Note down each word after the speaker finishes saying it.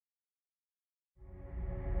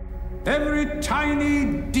Every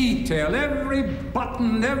tiny detail, every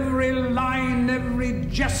button, every line, every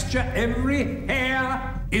gesture, every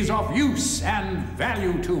hair is of use and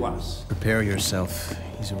value to us. Prepare yourself.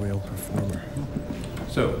 He's a real performer.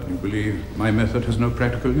 So, you believe my method has no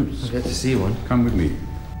practical use? I'd get to see one. Come with me.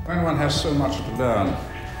 When one has so much to learn,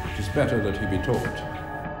 it is better that he be taught.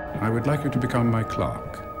 I would like you to become my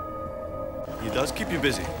clerk. He does keep you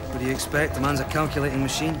busy. What do you expect? The man's a calculating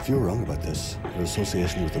machine. If you're wrong about this, your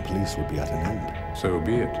association with the police would be at an end. So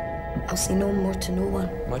be it. I'll say no more to no one.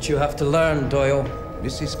 What you have to learn, Doyle.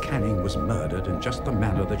 Mrs. Canning was murdered in just the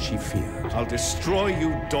manner that she feared. I'll destroy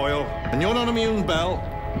you, Doyle. And you're not immune, Belle.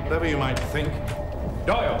 Whatever you might think.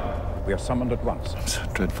 Doyle, we are summoned at once. I'm so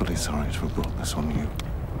dreadfully sorry to have brought this on you.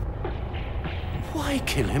 Why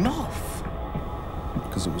kill him off?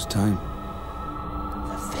 Because it was time.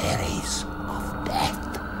 The fairies of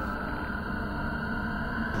death.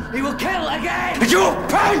 He will kill again! You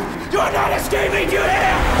pig! You're not escaping, you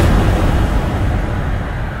hear?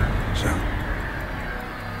 So,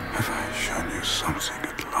 have I shown you something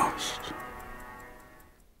at last?